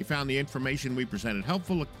you found the information we presented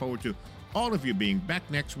helpful. Look forward to all of you being back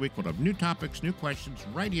next week. We'll have new topics, new questions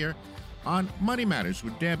right here on Money Matters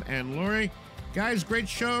with Deb and Lori. Guys, great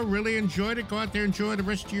show. Really enjoyed it. Go out there and enjoy the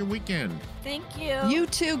rest of your weekend. Thank you. You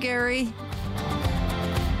too, Gary.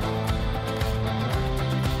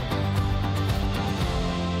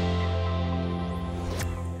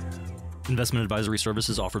 Investment advisory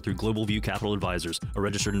services offered through Global View Capital Advisors, a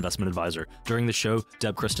registered investment advisor. During the show,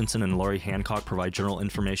 Deb Christensen and Laurie Hancock provide general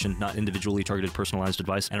information, not individually targeted personalized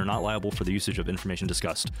advice, and are not liable for the usage of information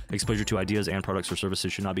discussed. Exposure to ideas and products or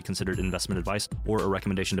services should not be considered investment advice or a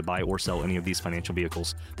recommendation to buy or sell any of these financial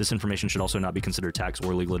vehicles. This information should also not be considered tax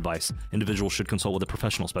or legal advice. Individuals should consult with a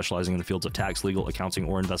professional specializing in the fields of tax, legal, accounting,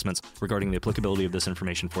 or investments regarding the applicability of this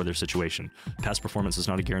information for their situation. Past performance is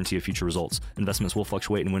not a guarantee of future results. Investments will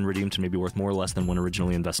fluctuate and when redeemed may be worth more or less than when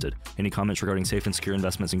originally invested. Any comments regarding safe and secure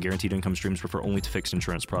investments and guaranteed income streams refer only to fixed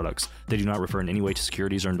insurance products. They do not refer in any way to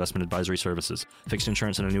securities or investment advisory services. Fixed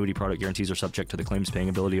insurance and annuity product guarantees are subject to the claims paying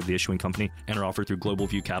ability of the issuing company and are offered through Global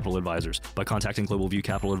View Capital Advisors. By contacting Global View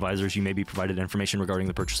Capital Advisors, you may be provided information regarding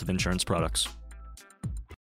the purchase of insurance products.